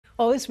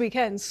Well, this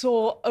weekend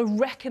saw a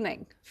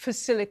reckoning for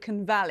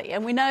Silicon Valley.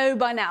 And we know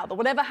by now that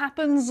whatever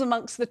happens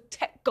amongst the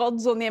tech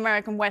gods on the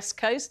American West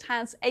Coast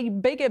has a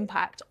big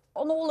impact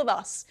on all of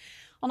us,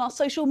 on our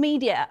social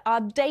media,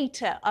 our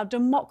data, our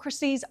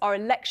democracies, our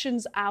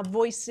elections, our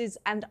voices,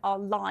 and our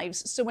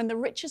lives. So when the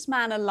richest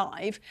man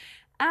alive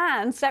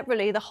and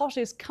separately the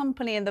hottest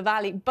company in the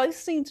Valley both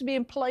seem to be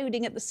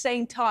imploding at the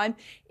same time,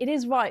 it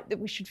is right that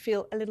we should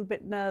feel a little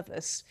bit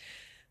nervous.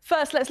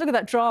 First, let's look at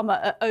that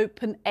drama at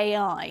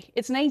OpenAI.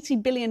 It's an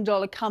 $80 billion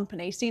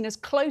company seen as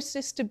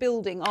closest to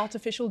building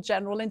artificial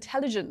general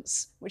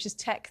intelligence, which is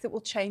tech that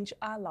will change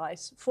our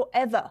lives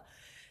forever.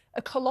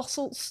 A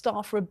colossal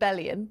staff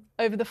rebellion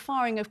over the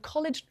firing of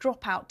college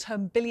dropout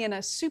turned billionaire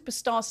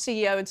superstar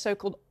CEO and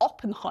so-called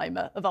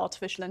Oppenheimer of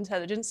artificial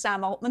intelligence,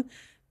 Sam Altman,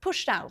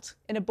 pushed out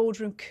in a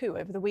boardroom coup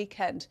over the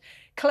weekend.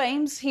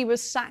 Claims he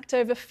was sacked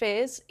over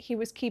fears he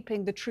was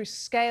keeping the true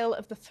scale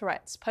of the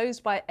threats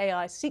posed by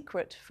AI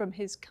secret from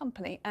his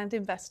company and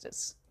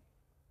investors.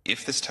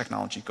 If this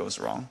technology goes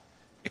wrong,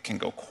 it can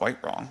go quite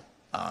wrong,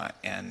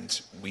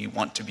 and we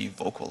want to be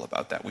vocal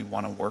about that. We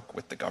want to work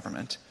with the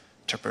government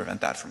to prevent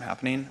that from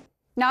happening.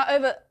 Now,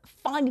 over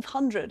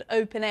 500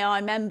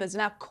 OpenAI members are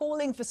now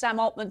calling for Sam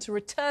Altman to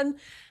return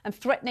and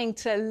threatening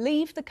to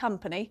leave the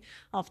company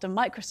after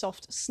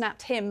Microsoft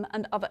snapped him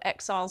and other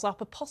exiles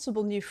up a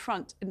possible new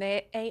front in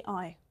their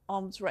AI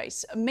arms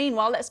race.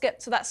 Meanwhile, let's get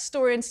to that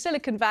story in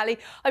Silicon Valley.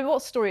 I mean,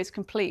 what story is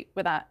complete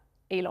without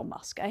Elon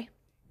Musk, eh?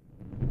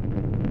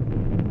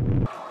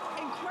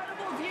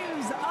 Incredible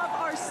views of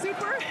our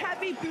super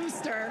heavy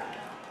booster.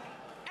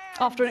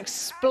 After an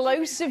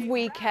explosive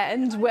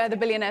weekend where the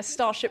billionaire's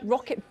Starship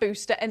rocket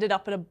booster ended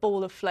up in a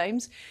ball of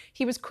flames,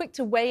 he was quick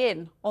to weigh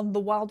in on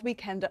the wild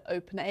weekend at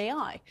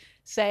OpenAI,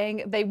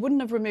 saying they wouldn't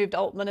have removed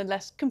Altman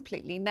unless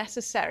completely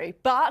necessary.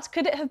 But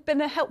could it have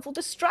been a helpful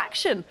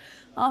distraction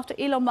after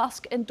Elon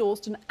Musk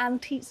endorsed an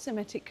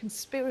anti-Semitic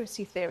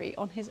conspiracy theory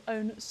on his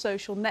own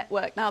social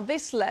network? Now,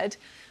 this led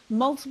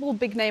multiple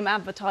big-name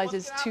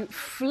advertisers to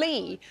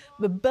flee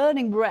the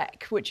burning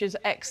wreck, which is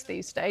X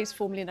these days,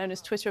 formerly known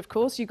as Twitter, of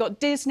course. You've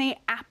got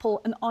Disney, Apple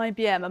and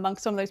IBM among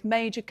some of those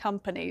major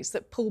companies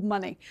that pulled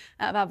money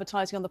out of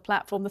advertising on the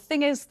platform. The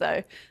thing is,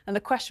 though, and the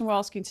question we're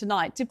asking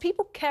tonight, do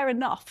people care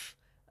enough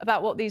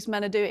about what these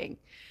men are doing?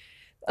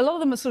 A lot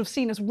of them are sort of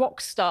seen as rock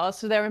stars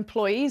to their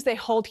employees. They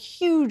hold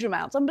huge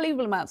amounts,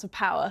 unbelievable amounts of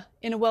power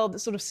in a world that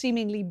sort of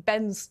seemingly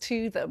bends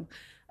to them.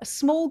 A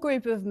small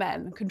group of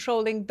men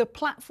controlling the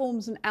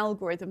platforms and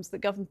algorithms that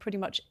govern pretty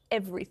much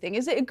everything.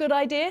 Is it a good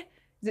idea?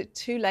 Is it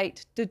too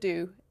late to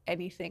do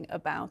anything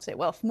about it?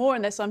 Well, for more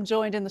on this, I'm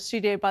joined in the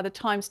studio by the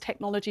Times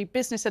technology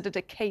business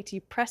editor Katie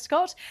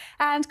Prescott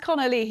and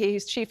Connor Leahy,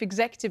 who's chief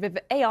executive of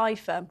AI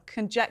firm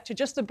Conjecture.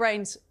 Just the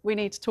brains we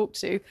need to talk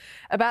to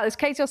about this.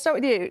 Katie, I'll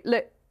start with you.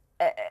 Look,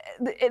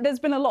 there's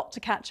been a lot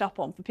to catch up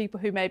on for people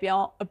who maybe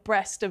aren't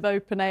abreast of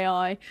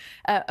OpenAI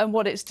and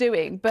what it's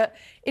doing. But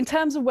in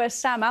terms of where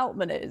Sam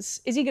Altman is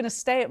he going to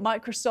stay at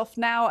Microsoft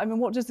now? I mean,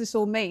 what does this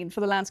all mean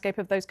for the landscape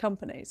of those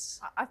companies?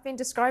 I've been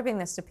describing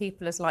this to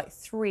people as like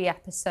three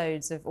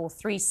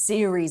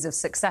series of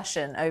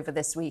Succession over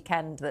this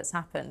weekend that's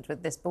happened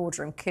with this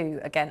boardroom coup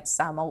against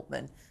Sam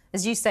Altman.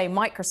 As you say,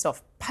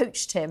 Microsoft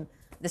poached him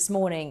this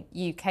morning,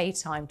 UK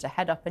time, to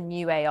head up a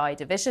new AI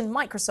division,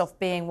 Microsoft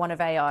being one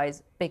of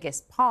AI's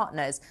biggest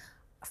partners.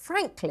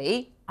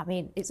 Frankly, I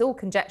mean, it's all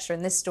conjecture,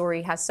 and this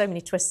story has so many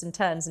twists and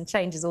turns and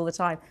changes all the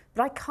time,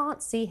 but I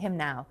can't see him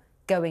now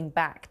going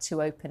back to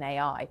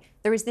OpenAI.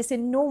 There is this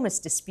enormous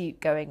dispute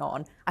going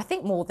on. I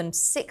think more than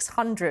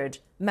 600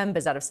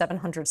 members out of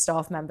 700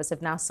 staff members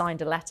have now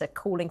signed a letter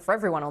calling for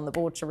everyone on the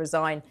board to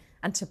resign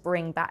and to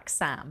bring back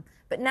Sam.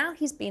 But now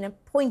he's been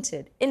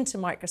appointed into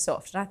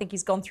Microsoft, and I think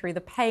he's gone through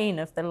the pain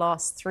of the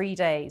last 3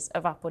 days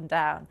of up and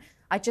down.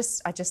 I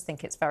just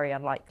think it's very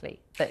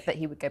unlikely that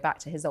he would go back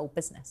to his old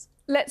business.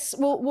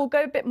 We'll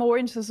go a bit more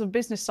into the sort of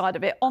business side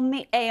of it. On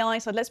the AI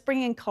side, let's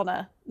bring in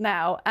Connor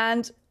now.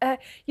 And,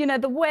 you know,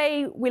 the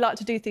way we like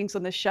to do things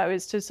on this show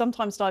is to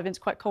sometimes dive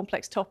into quite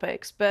complex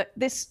topics, but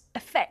this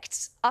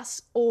affects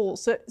us all.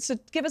 So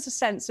give us a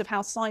sense of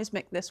how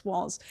seismic this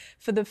was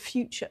for the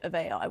future of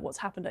AI, what's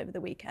happened over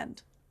the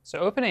weekend.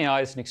 So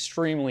OpenAI is an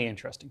extremely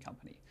interesting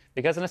company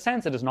because, in a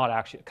sense, it is not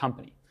actually a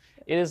company.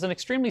 It is an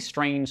extremely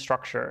strange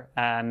structure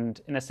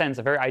and, in a sense,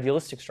 a very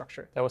idealistic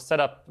structure that was set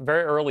up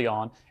very early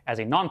on as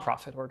a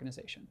nonprofit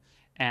organization.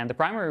 And the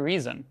primary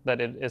reason that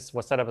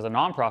was set up as a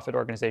nonprofit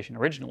organization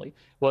originally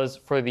was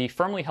for the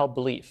firmly held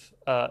belief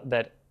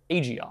that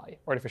AGI,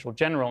 artificial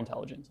general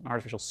intelligence, and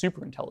artificial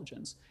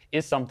superintelligence,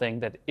 is something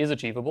that is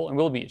achievable and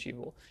will be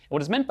achievable. And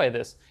what is meant by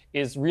this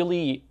is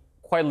really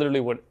quite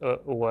literally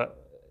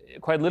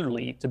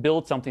to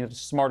build something that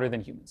is smarter than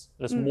humans,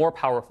 that is more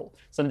powerful,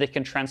 something that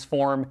can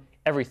transform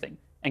everything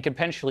and can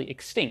potentially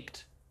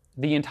extinct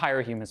the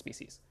entire human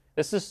species.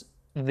 This is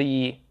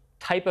the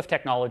type of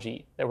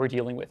technology that we're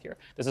dealing with here.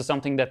 This is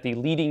something that the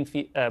leading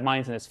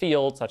minds in this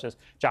field, such as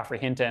Geoffrey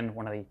Hinton,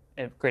 one of the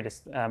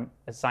greatest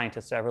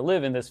scientists to ever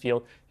live in this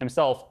field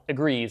himself,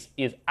 agrees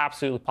is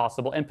absolutely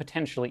possible and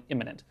potentially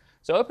imminent.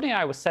 So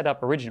OpenAI was set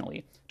up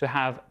originally to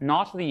have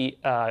not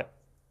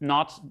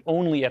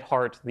only at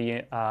heart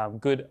the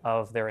good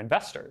of their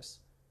investors,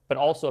 but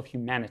also of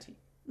humanity.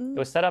 It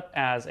was set up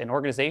as an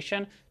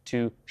organization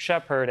to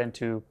shepherd and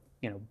to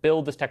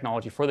build this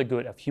technology for the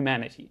good of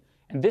humanity.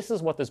 And this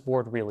is what this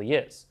board really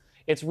is.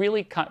 It's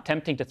really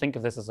tempting to think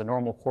of this as a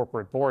normal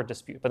corporate board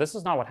dispute, but this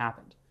is not what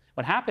happened.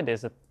 What happened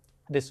is that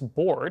this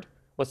board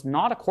was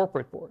not a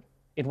corporate board.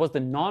 It was the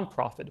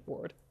nonprofit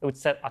board. It would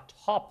sit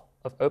atop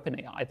of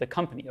OpenAI, the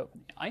company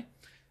OpenAI,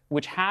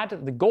 which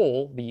had the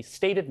goal, the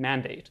stated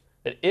mandate,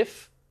 that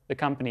if the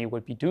company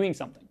would be doing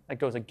something that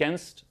goes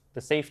against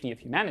the safety of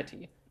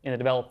humanity in the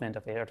development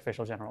of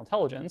artificial general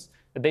intelligence,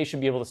 that they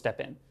should be able to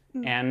step in.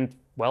 And,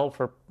 well,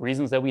 for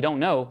reasons that we don't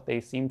know, they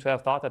seem to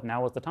have thought that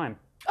now was the time.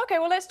 OK,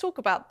 well, let's talk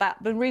about that,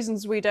 the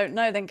reasons we don't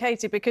know then,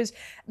 Katie, because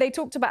they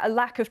talked about a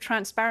lack of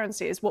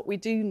transparency is what we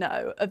do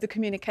know of the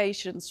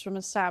communications from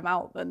Sam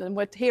Altman. And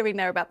we're hearing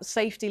there about the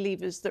safety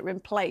levers that were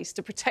in place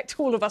to protect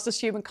all of us as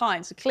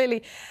humankind. So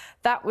clearly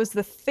that was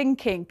the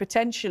thinking,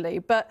 potentially.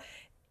 But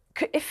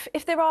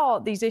if there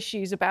are these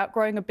issues about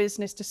growing a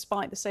business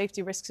despite the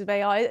safety risks of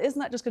AI, isn't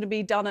that just going to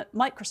be done at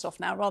Microsoft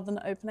now rather than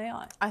at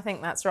OpenAI? I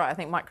think that's right. I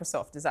think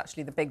Microsoft is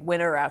actually the big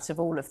winner out of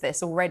all of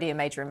this, already a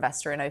major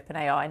investor in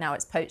OpenAI. Now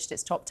it's poached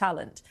its top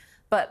talent.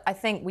 But I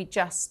think we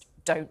just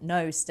don't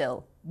know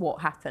still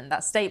what happened.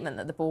 That statement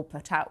that the board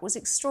put out was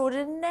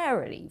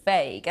extraordinarily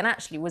vague and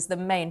actually was the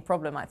main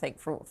problem, I think,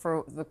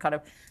 for the kind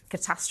of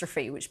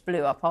catastrophe which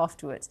blew up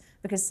afterwards.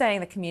 Because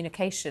saying the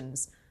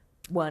communications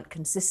weren't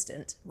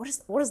consistent.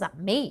 What does that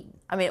mean?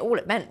 I mean, all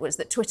it meant was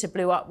that Twitter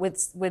blew up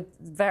with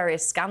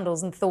various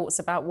scandals and thoughts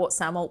about what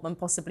Sam Altman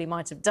possibly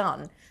might have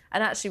done.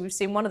 And actually, we've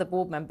seen one of the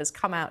board members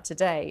come out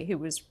today who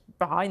was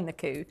behind the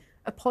coup,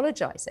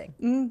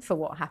 apologising for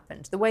what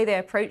happened. The way they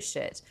approached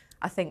it,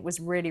 I think, was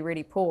really,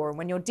 really poor. And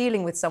when you're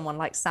dealing with someone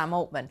like Sam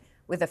Altman,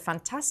 with a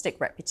fantastic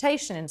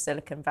reputation in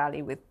Silicon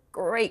Valley, with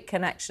great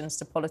connections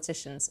to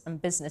politicians and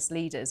business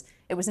leaders,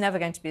 it was never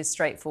going to be as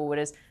straightforward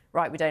as,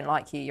 right, we don't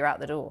like you, you're out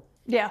the door.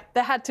 Yeah,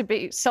 there had to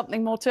be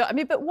something more to it. I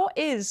mean, but what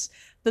is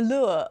the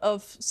lure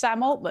of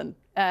Sam Altman?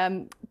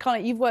 Connor,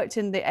 you've worked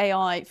in the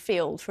AI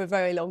field for a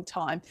very long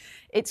time.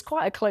 It's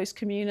quite a close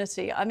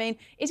community. I mean,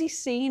 is he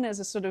seen as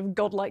a sort of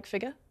godlike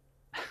figure?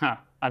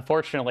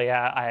 Unfortunately,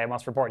 I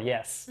must report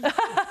yes.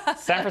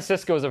 San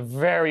Francisco is a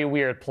very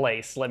weird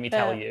place, let me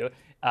tell you.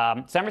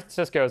 San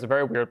Francisco is a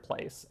very weird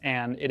place,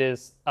 and it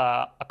is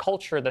a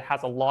culture that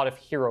has a lot of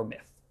hero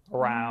myth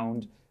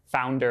around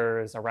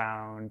founders,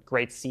 around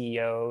great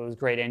CEOs,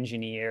 great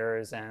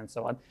engineers, and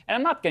so on. And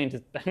I'm not going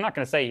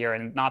to say here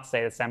and not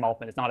say that Sam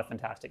Altman is not a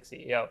fantastic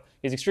CEO.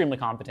 He's extremely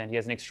competent. He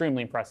has an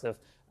extremely impressive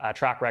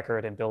track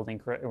record in building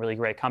really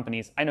great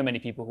companies. I know many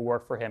people who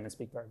work for him and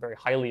speak very, very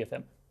highly of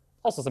him.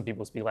 Also, some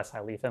people speak less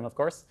highly of him, of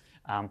course.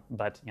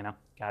 But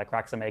gotta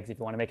crack some eggs if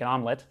you want to make an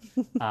omelet.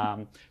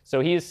 So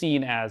he is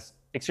seen as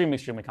extremely,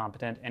 extremely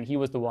competent, and he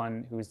was the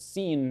one who is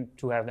seen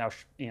to have now,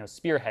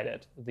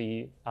 spearheaded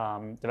the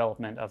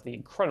development of the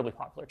incredibly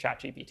popular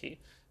ChatGPT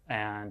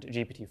and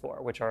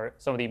GPT-4, which are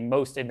some of the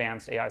most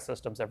advanced AI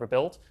systems ever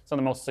built, some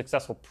of the most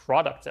successful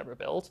products ever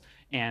built,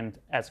 and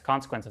as a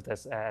consequence of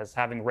this, as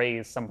having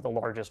raised some of the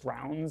largest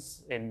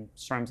rounds in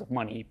terms of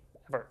money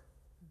ever.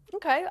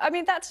 OK, I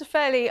mean, that's a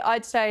fairly,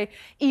 I'd say,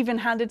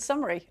 even-handed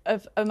summary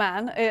of a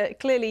man.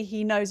 Clearly,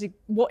 he knows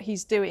what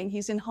he's doing.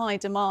 He's in high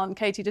demand.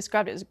 Katie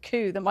described it as a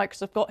coup that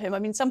Microsoft got him. I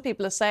mean, some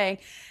people are saying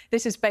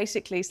this is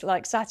basically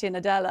like Satya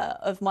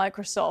Nadella of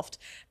Microsoft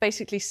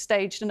basically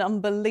staged an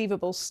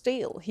unbelievable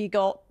steal. He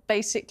got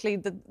basically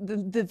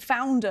the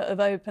founder of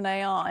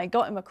OpenAI,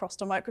 got him across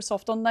to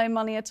Microsoft on no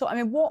money at all. I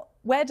mean,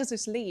 where does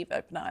this leave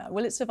OpenAI?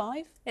 Will it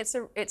survive?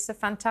 It's a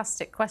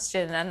fantastic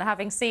question, and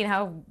having seen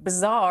how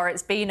bizarre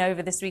it's been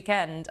over this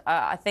weekend,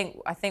 I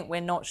think we're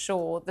not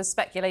sure. The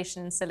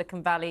speculation in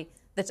Silicon Valley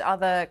that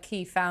other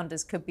key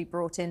founders could be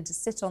brought in to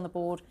sit on the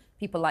board,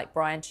 people like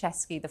Brian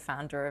Chesky, the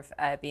founder of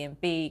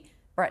Airbnb,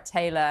 Brett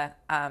Taylor,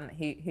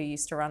 who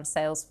used to run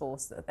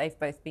Salesforce, that they've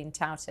both been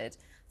touted.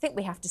 I think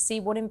we have to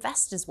see what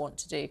investors want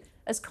to do.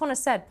 As Connor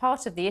said,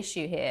 part of the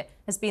issue here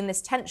has been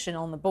this tension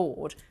on the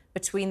board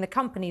between the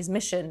company's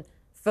mission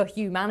for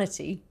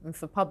humanity and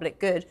for public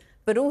good,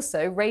 but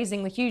also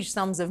raising the huge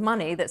sums of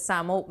money that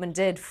Sam Altman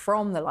did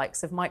from the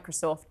likes of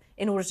Microsoft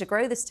in order to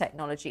grow this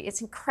technology.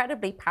 It's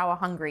incredibly power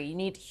hungry. You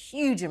need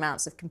huge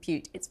amounts of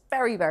compute. It's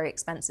very, very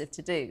expensive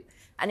to do.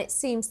 And it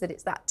seems that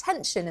it's that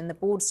tension in the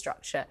board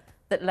structure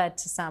that led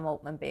to Sam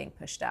Altman being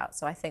pushed out.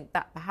 So I think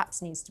that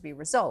perhaps needs to be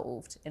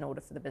resolved in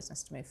order for the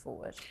business to move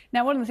forward.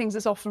 Now, one of the things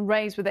that's often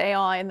raised with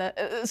AI and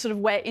the sort of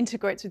where it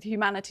integrates with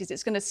humanities,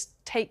 it's going to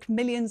take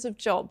millions of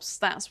jobs.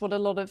 That's what a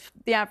lot of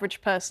the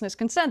average person is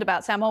concerned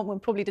about. Sam Altman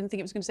probably didn't think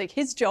it was going to take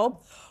his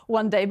job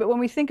one day. But when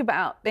we think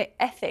about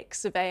the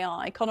ethics of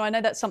AI, Connor, I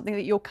know that's something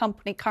that your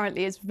company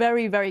currently is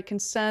very, very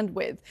concerned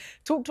with.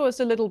 Talk to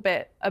us a little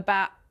bit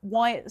about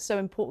why it's so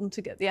important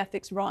to get the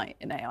ethics right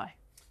in AI.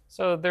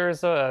 So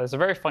there's a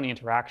very funny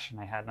interaction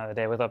I had another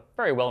day with a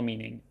very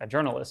well-meaning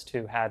journalist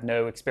who had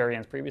no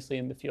experience previously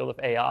in the field of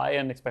AI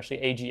and especially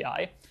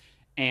AGI.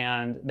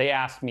 and they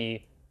asked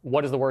me,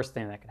 what is the worst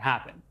thing that could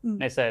happen?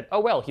 And I said, oh,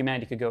 well,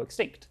 humanity could go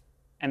extinct.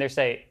 And they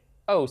say,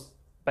 oh,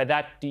 by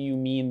that, do you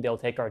mean they'll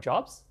take our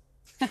jobs?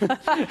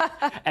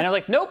 And I'm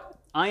like, nope,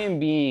 I am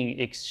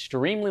being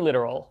extremely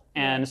literal.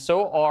 And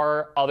so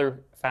are other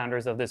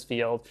founders of this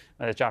field,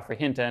 Geoffrey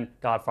Hinton,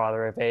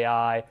 godfather of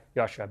AI,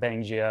 Yoshua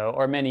Bengio,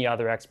 or many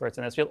other experts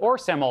in this field, or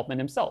Sam Altman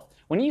himself.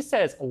 When he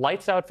says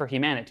lights out for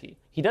humanity,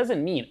 he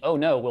doesn't mean, oh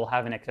no, we'll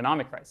have an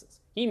economic crisis.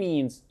 He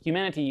means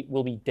humanity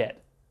will be dead.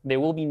 There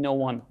will be no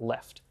one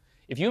left.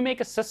 If you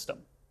make a system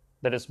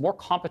that is more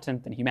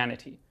competent than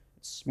humanity,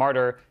 it's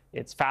smarter,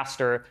 it's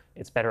faster,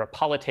 it's better at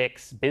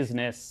politics,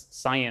 business,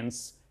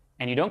 science,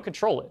 and you don't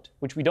control it,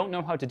 which we don't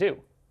know how to do,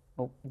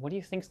 well, what do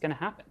you think is going to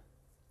happen?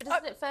 But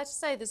isn't it fair to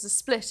say there's a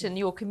split in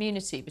your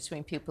community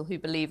between people who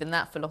believe in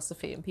that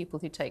philosophy and people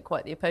who take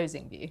quite the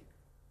opposing view?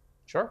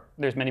 Sure.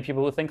 There's many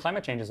people who think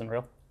climate change isn't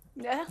real.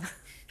 Yeah,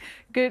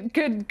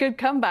 good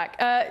comeback.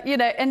 You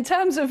know, in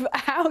terms of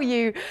how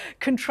you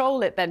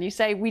control it, then you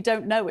say we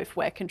don't know if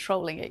we're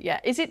controlling it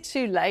yet. Is it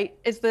too late?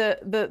 Is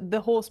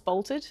the horse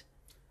bolted?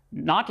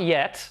 Not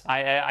yet.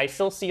 I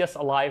still see us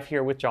alive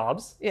here with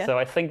jobs, so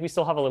I think we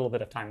still have a little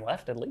bit of time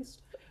left, at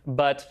least.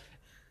 But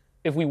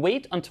if we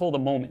wait until the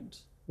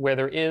moment where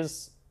there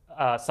is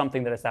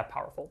something that is that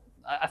powerful,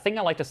 a thing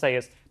I like to say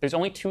is there's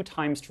only 2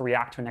 times to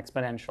react to an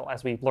exponential,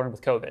 as we've learned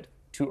with COVID.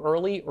 Too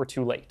early or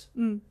too late.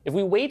 If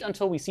we wait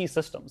until we see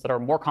systems that are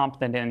more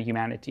competent in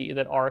humanity,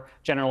 that are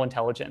general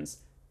intelligence,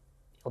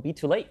 it'll be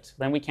too late.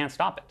 Then we can't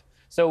stop it.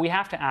 So we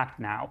have to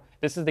act now.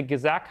 This is the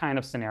exact kind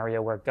of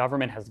scenario where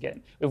government has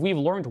gotten. If we've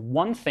learned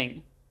one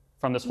thing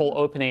from this whole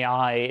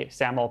OpenAI,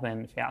 Sam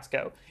Altman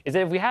fiasco, is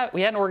that if we had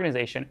an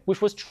organization which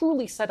was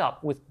truly set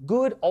up with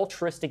good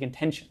altruistic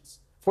intentions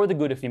for the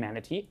good of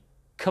humanity,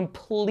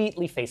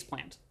 completely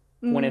faceplant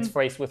when it's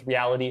faced with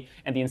reality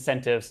and the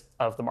incentives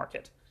of the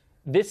market.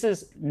 This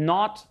is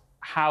not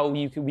how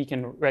we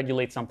can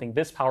regulate something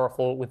this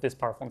powerful with this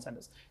powerful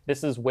incentives.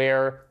 This is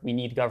where we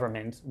need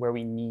government, where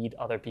we need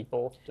other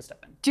people to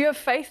step in. Do you have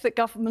faith that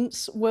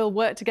governments will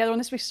work together on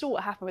this? We saw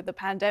what happened with the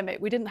pandemic.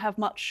 We didn't have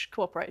much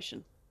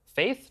cooperation.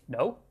 Faith?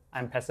 No.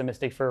 I'm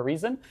pessimistic for a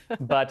reason,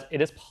 but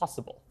it is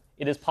possible.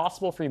 It is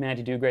possible for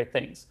humanity to do great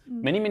things.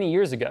 Many, many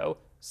years ago,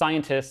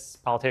 scientists,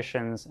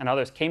 politicians, and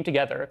others came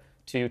together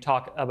to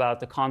talk about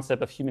the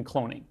concept of human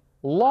cloning,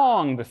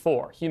 long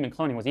before human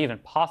cloning was even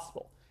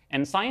possible.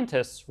 And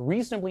scientists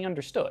reasonably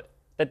understood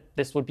that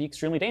this would be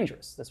extremely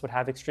dangerous. This would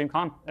have extreme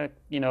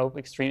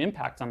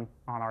impact on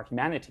our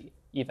humanity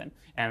even,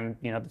 and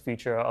the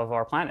future of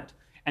our planet.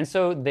 And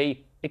so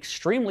they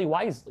extremely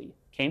wisely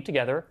came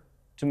together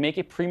to make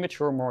a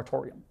premature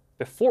moratorium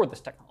before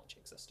this technology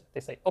existed. They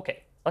say,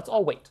 okay, let's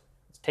all wait.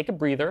 Let's take a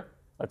breather.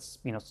 Let's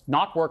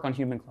not work on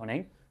human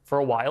cloning for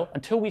a while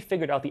until we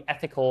figured out the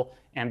ethical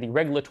and the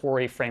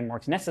regulatory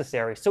frameworks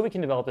necessary so we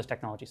can develop this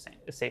technology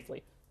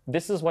safely.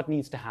 This is what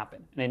needs to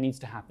happen, and it needs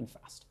to happen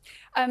fast.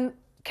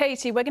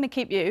 Katie, we're going to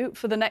keep you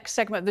for the next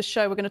segment of the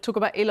show. We're going to talk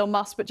about Elon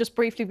Musk, but just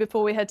briefly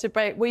before we head to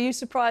break, were you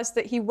surprised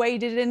that he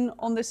waded in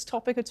on this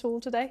topic at all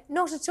today?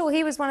 Not at all.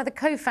 He was one of the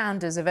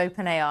co-founders of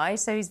OpenAI,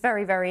 so he's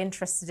very, very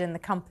interested in the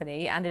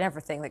company and in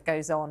everything that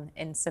goes on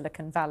in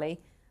Silicon Valley.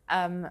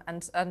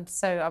 And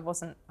so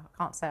I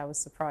can't say I was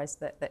surprised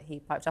that he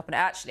piped up. And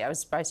actually, I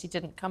was surprised he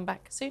didn't come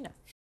back sooner.